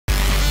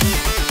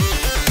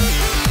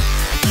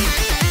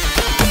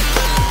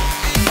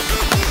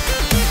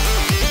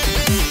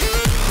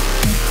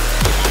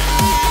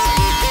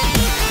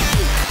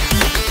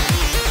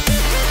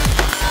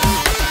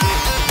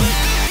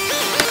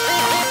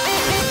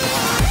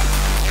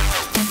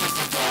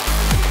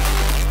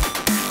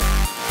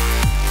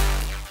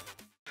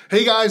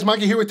Hey guys,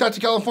 Mikey here with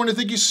TactiCalifornia.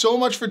 Thank you so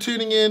much for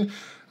tuning in.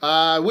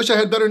 I wish I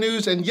had better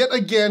news, and yet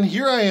again,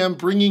 here I am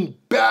bringing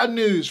bad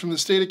news from the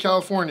state of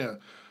California.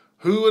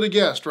 Who would have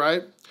guessed,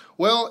 right?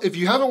 Well, if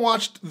you haven't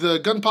watched the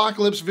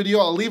GUNPOCALYPSE video,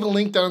 I'll leave a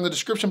link down in the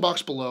description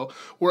box below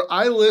where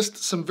I list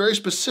some very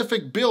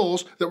specific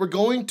bills that were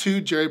going to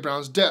Jerry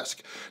Brown's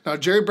desk. Now,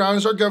 Jerry Brown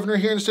is our governor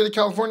here in the state of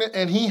California,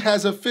 and he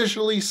has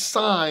officially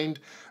signed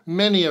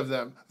many of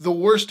them, the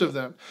worst of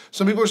them.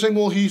 Some people are saying,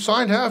 well, he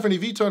signed half and he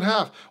vetoed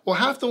half. Well,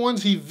 half the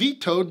ones he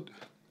vetoed,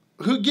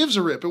 who gives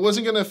a rip? It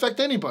wasn't going to affect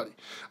anybody.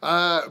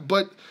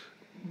 But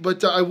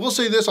I will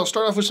say this, I'll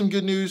start off with some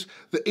good news.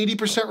 The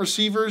 80%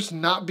 receivers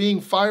not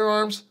being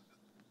firearms,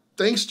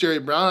 thanks, Jerry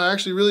Brown. I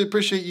actually really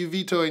appreciate you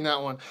vetoing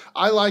that one.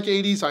 I like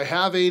 80s. I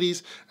have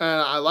 80s.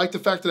 And I like the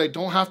fact that I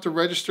don't have to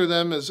register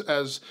them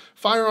as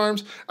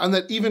firearms, and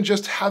that even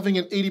just having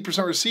an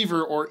 80%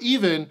 receiver or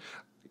even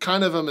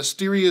kind of a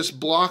mysterious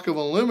block of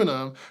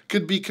aluminum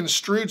could be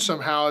construed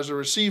somehow as a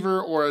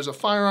receiver or as a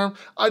firearm.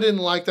 I didn't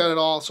like that at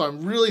all, so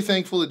I'm really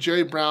thankful that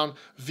Jerry Brown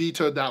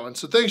vetoed that one.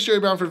 So thanks, Jerry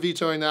Brown, for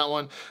vetoing that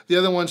one. The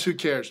other ones, who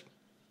cares?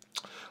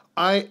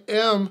 I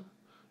am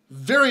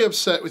very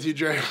upset with you,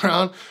 Jerry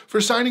Brown, for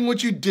signing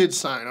what you did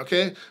sign,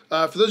 okay?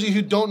 For those of you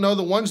who don't know,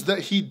 the ones that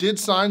he did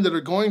sign that are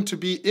going to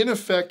be in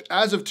effect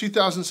as of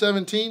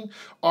 2017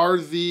 are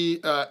the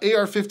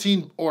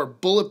AR-15 or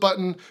bullet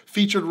button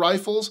featured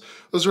rifles.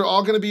 Those are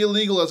all going to be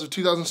illegal as of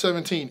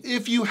 2017.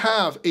 If you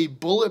have a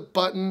bullet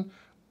button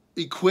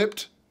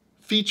equipped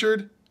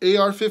featured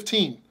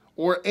AR-15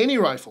 or any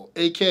rifle,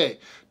 AK,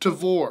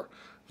 Tavor,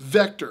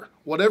 Vector,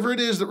 whatever it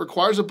is that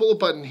requires a bullet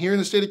button here in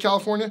the state of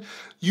California,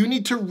 you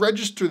need to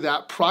register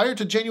that prior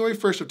to January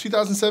 1st of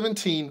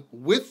 2017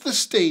 with the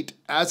state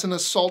as an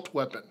assault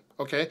weapon,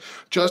 okay?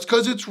 Just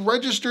because it's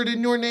registered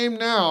in your name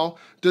now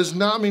does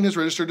not mean it's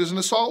registered as an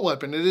assault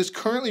weapon. It is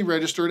currently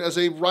registered as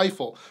a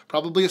rifle,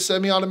 probably a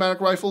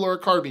semi-automatic rifle or a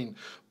carbine,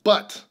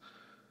 but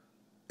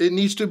it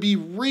needs to be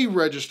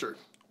re-registered.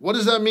 What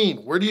does that mean?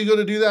 Where do you go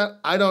to do that?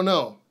 I don't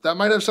know. That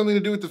might have something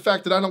to do with the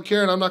fact that I don't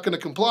care and I'm not going to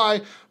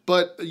comply,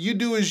 but you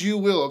do as you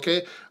will,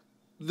 okay?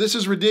 This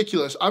is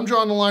ridiculous. I'm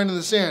drawing the line in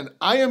the sand.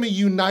 I am a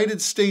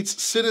United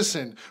States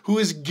citizen who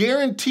is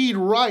guaranteed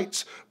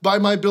rights by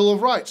my Bill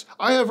of Rights.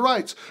 I have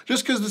rights.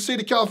 Just because the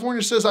state of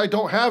California says I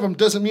don't have them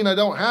doesn't mean I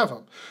don't have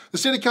them. The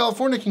state of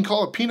California can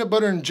call a peanut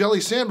butter and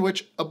jelly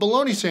sandwich a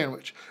bologna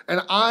sandwich,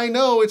 and I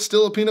know it's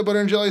still a peanut butter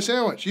and jelly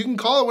sandwich. You can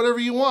call it whatever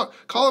you want.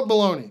 Call it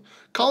bologna.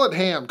 Call it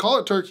ham, call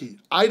it turkey.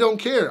 I don't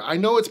care. I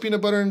know it's peanut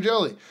butter and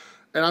jelly.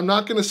 And I'm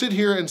not going to sit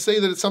here and say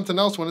that it's something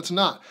else when it's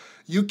not.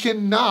 You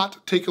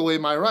cannot take away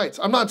my rights.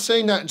 I'm not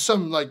saying that in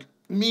some like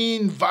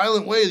mean,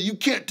 violent way. You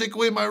can't take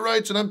away my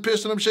rights and I'm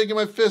pissed and I'm shaking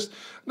my fist.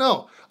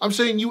 No, I'm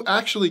saying you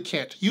actually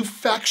can't. You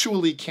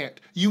factually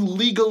can't. You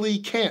legally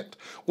can't.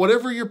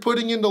 Whatever you're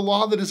putting into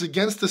law that is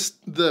against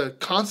the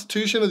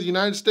Constitution of the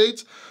United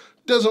States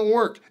doesn't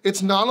work.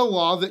 It's not a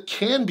law that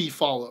can be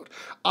followed.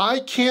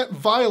 I can't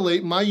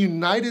violate my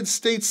United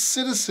States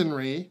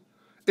citizenry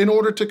in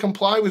order to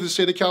comply with the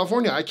state of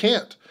California. I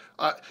can't.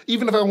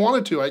 Even if I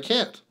wanted to, I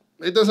can't.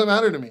 It doesn't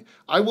matter to me.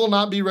 I will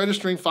not be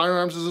registering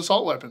firearms as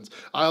assault weapons.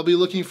 I'll be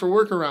looking for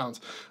workarounds.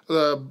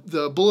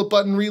 The bullet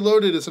button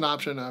reloaded is an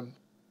option.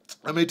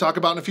 I may talk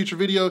about in a future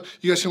video.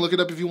 You guys can look it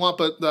up if you want,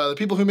 but the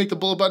people who make the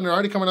bullet button are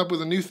already coming up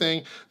with a new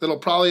thing that'll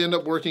probably end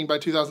up working by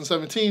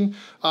 2017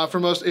 for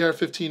most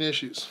AR-15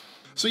 issues.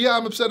 So yeah,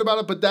 I'm upset about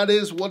it, but that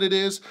is what it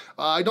is.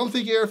 I don't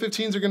think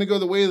AR-15s are going to go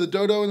the way of the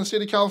dodo in the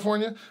state of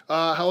California.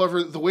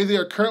 However, the way they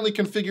are currently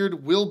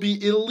configured will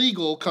be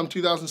illegal come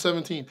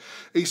 2017.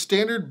 A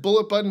standard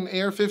bullet button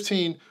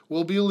AR-15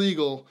 will be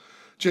illegal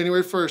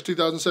January 1st,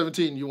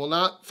 2017. You will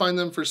not find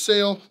them for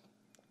sale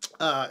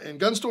in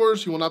gun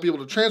stores. You will not be able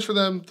to transfer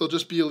them. They'll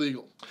just be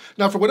illegal.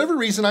 Now, for whatever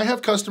reason, I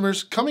have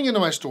customers coming into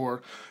my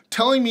store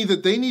telling me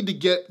that they need to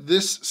get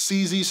this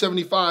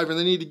CZ75 and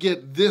they need to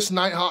get this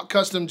Nighthawk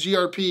Custom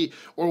GRP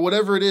or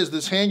whatever it is,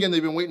 this handgun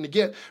they've been waiting to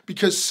get,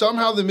 because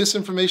somehow the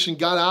misinformation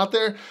got out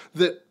there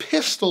that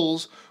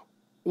pistols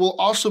will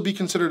also be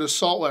considered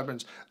assault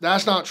weapons.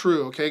 That's not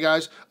true, okay,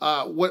 guys?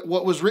 What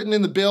was written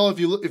in the bill, if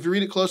you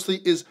read it closely,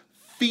 is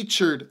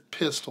featured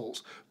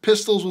pistols.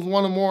 Pistols with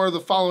one or more of the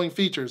following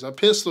features: a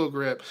pistol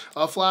grip,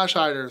 a flash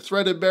hider,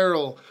 threaded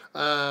barrel,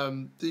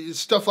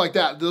 stuff like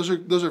that. Those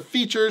are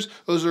features.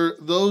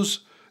 Those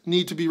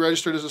need to be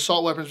registered as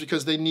assault weapons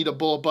because they need a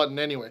bullet button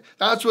anyway.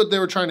 That's what they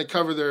were trying to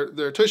cover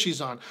their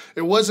tushies on.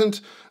 It wasn't,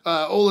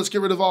 oh, let's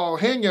get rid of all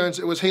handguns.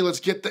 It was, hey, let's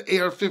get the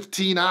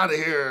AR-15 out of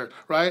here,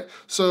 right?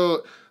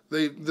 So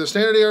the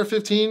standard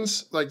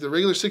AR-15s, like the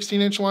regular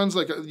 16-inch ones,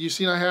 like you've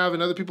seen I have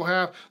and other people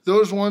have,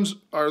 those ones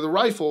are the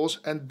rifles,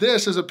 and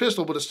this is a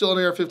pistol, but it's still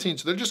an AR-15.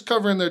 So they're just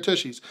covering their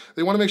tushies.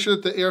 They want to make sure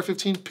that the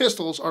AR-15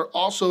 pistols are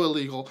also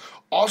illegal,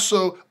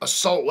 also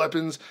assault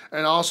weapons,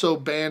 and also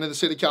banned in the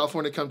state of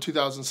California come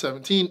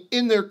 2017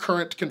 in their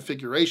current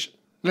configuration.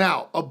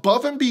 Now,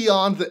 above and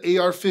beyond the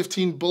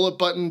AR-15 bullet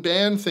button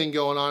ban thing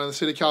going on in the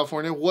state of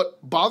California,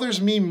 what bothers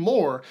me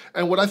more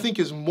and what I think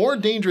is more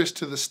dangerous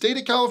to the state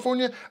of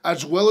California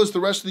as well as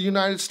the rest of the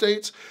United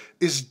States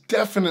is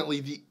definitely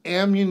the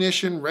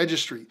ammunition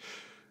registry.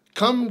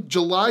 Come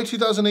July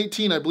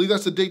 2018, I believe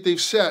that's the date they've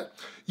set,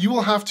 you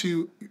will have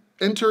to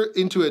enter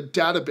into a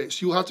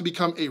database. You will have to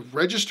become a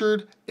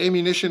registered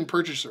ammunition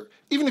purchaser.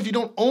 Even if you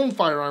don't own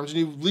firearms and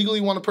you legally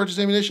want to purchase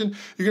ammunition,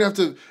 you're going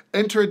to have to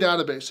enter a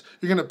database.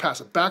 You're going to pass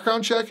a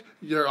background check.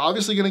 You're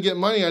obviously going to get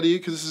money out of you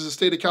because this is the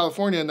state of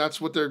California and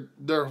that's what their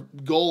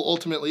goal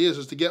ultimately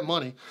is to get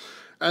money.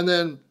 And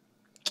then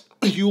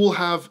you will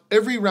have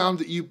every round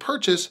that you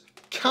purchase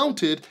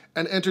counted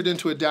and entered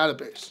into a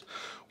database.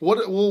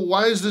 Well,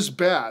 why is this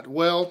bad?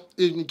 Well,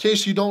 in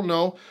case you don't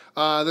know,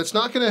 that's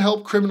not going to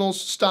help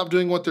criminals stop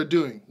doing what they're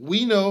doing.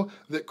 We know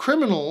that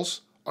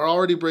criminals are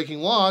already breaking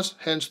laws,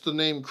 hence the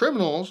name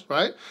criminals,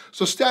 right?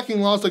 So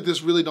stacking laws like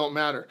this really don't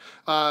matter.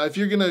 If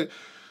you're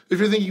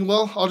thinking,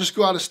 well, I'll just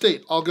go out of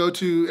state. I'll go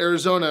to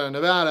Arizona,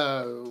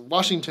 Nevada,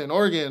 Washington,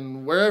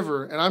 Oregon,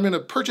 wherever, and I'm going to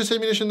purchase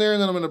ammunition there and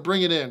then I'm going to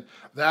bring it in.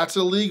 That's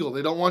illegal.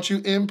 They don't want you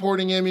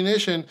importing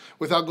ammunition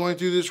without going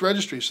through this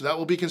registry, so that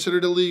will be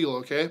considered illegal,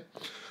 okay?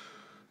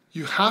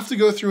 You have to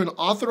go through an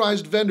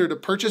authorized vendor to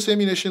purchase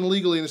ammunition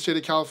legally in the state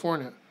of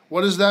California.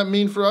 What does that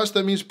mean for us?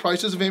 That means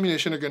prices of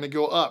ammunition are going to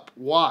go up.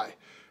 Why?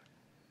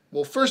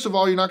 Well, first of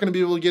all, you're not going to be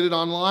able to get it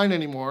online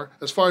anymore.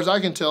 As far as I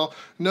can tell,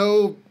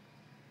 no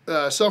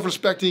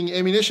self-respecting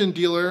ammunition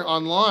dealer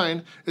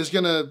online is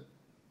going to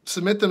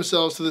submit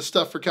themselves to this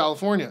stuff for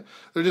California.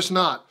 They're just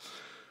not.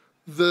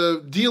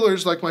 The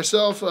dealers like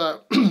myself,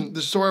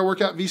 the store I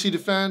work at, VC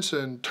Defense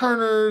and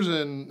Turner's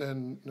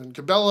and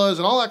Cabela's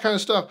and all that kind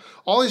of stuff,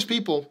 all these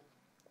people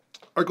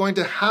are going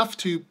to have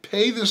to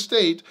pay the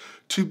state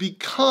to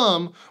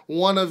become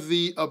one of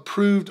the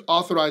approved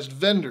authorized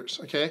vendors,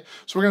 okay?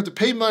 So we're going to have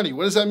to pay money.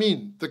 What does that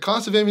mean? The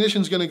cost of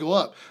ammunition is going to go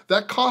up.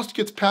 That cost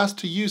gets passed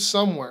to you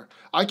somewhere.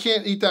 I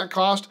can't eat that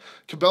cost.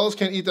 Cabela's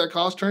can't eat that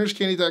cost. Turner's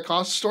can't eat that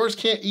cost. Stores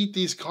can't eat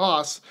these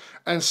costs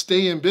and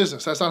stay in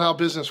business. That's not how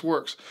business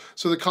works.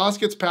 So the cost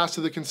gets passed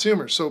to the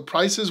consumer. So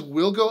prices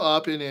will go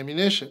up in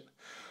ammunition.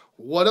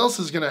 What else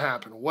is going to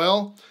happen?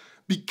 Well,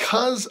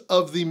 because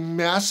of the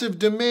massive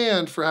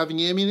demand for having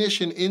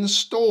ammunition in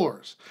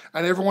stores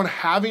and everyone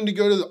having to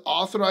go to the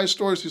authorized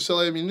stores to sell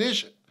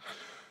ammunition,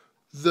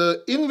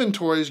 the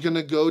inventory is going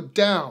to go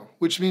down,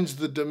 which means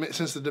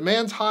since the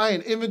demand's high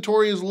and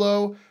inventory is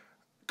low,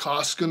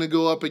 costs going to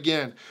go up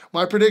again.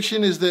 My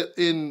prediction is that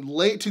in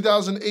late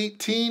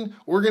 2018,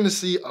 we're going to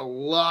see a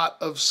lot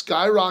of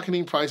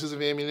skyrocketing prices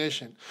of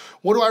ammunition.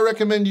 What do I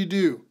recommend you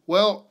do?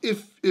 Well,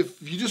 if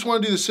you just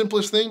want to do the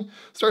simplest thing,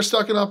 start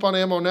stocking up on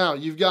ammo now.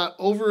 You've got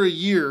over a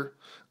year,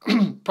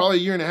 probably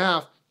a year and a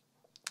half.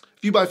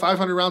 If you buy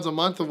 500 rounds a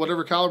month of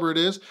whatever caliber it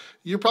is,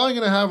 you're probably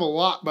going to have a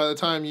lot by the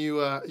time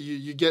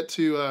you get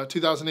to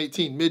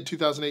 2018,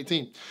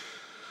 mid-2018.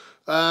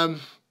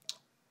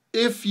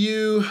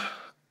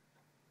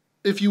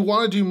 If you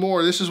want to do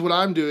more, this is what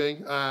I'm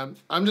doing.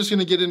 I'm just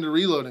going to get into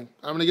reloading.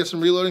 I'm going to get some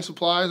reloading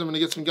supplies. I'm going to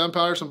get some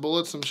gunpowder, some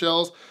bullets, some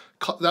shells.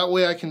 That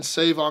way I can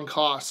save on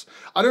costs.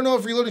 I don't know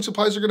if reloading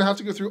supplies are going to have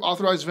to go through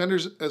authorized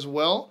vendors as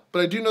well,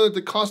 but I do know that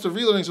the cost of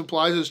reloading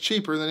supplies is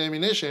cheaper than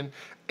ammunition,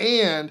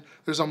 and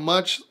there's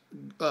a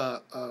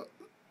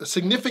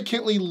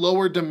significantly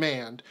lower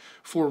demand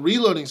for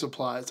reloading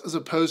supplies as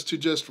opposed to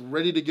just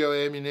ready-to-go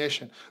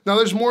ammunition. Now,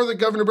 there's more that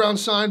Governor Brown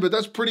signed, but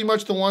that's pretty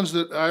much the ones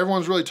that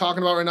everyone's really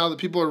talking about right now that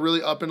people are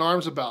really up in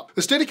arms about.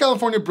 The state of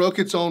California broke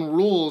its own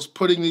rules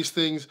putting these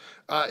things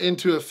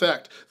into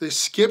effect. They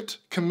skipped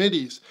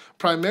committees,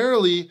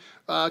 primarily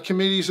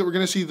committees that were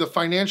going to see the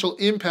financial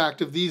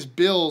impact of these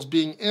bills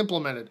being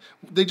implemented.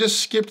 They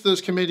just skipped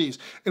those committees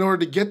in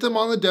order to get them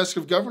on the desk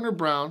of Governor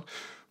Brown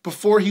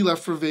before he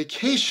left for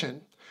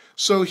vacation.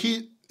 So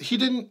he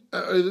didn't,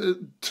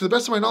 to the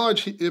best of my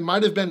knowledge, it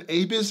might have been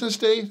a business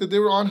day that they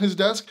were on his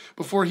desk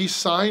before he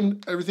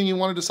signed everything he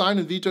wanted to sign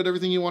and vetoed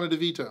everything he wanted to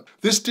veto.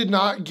 This did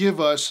not give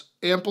us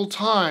ample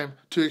time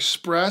to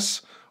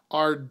express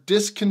our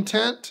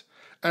discontent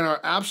and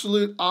our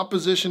absolute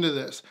opposition to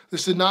this.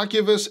 This did not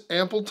give us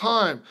ample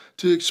time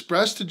to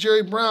express to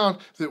Jerry Brown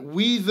that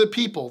we, the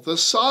people, the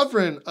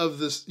sovereign of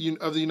the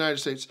United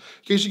States.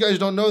 In case you guys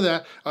don't know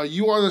that,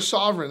 you are the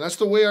sovereign. That's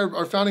the way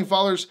our founding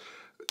fathers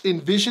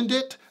envisioned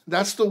it.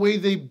 That's the way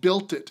they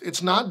built it.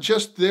 It's not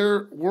just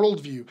their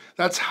worldview.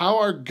 That's how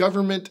our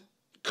government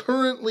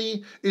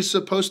currently is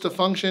supposed to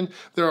function.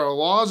 There are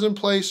laws in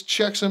place,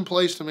 checks in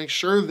place to make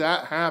sure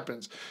that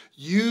happens.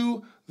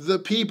 You, the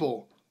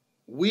people,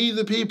 we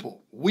the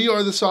people, we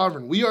are the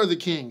sovereign. We are the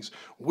kings.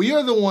 We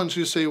are the ones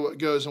who say what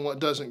goes and what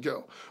doesn't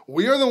go.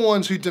 We are the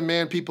ones who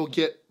demand people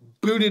get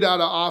booted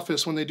out of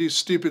office when they do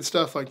stupid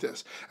stuff like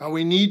this. And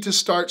we need to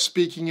start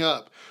speaking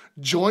up.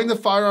 Join the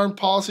Firearm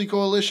Policy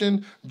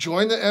Coalition,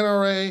 join the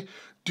NRA,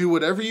 do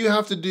whatever you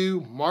have to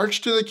do,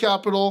 march to the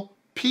Capitol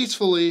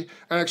peacefully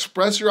and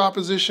express your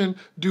opposition.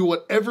 Do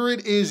whatever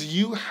it is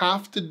you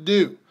have to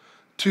do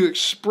to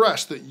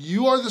express that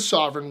you are the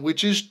sovereign,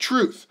 which is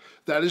truth.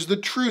 That is the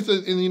truth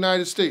in the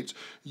United States.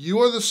 You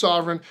are the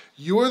sovereign.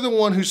 You are the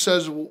one who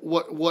says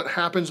what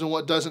happens and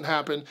what doesn't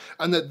happen,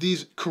 and that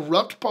these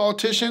corrupt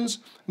politicians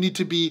need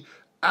to be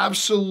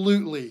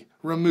absolutely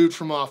removed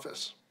from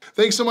office.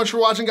 Thanks so much for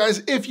watching,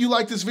 guys. If you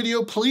like this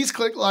video, please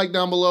click like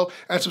down below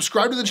and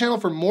subscribe to the channel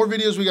for more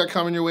videos we got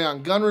coming your way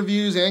on gun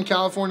reviews and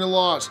California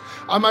laws.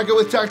 I'm Michael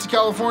with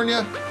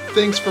TactiCalifornia.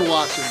 Thanks for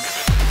watching.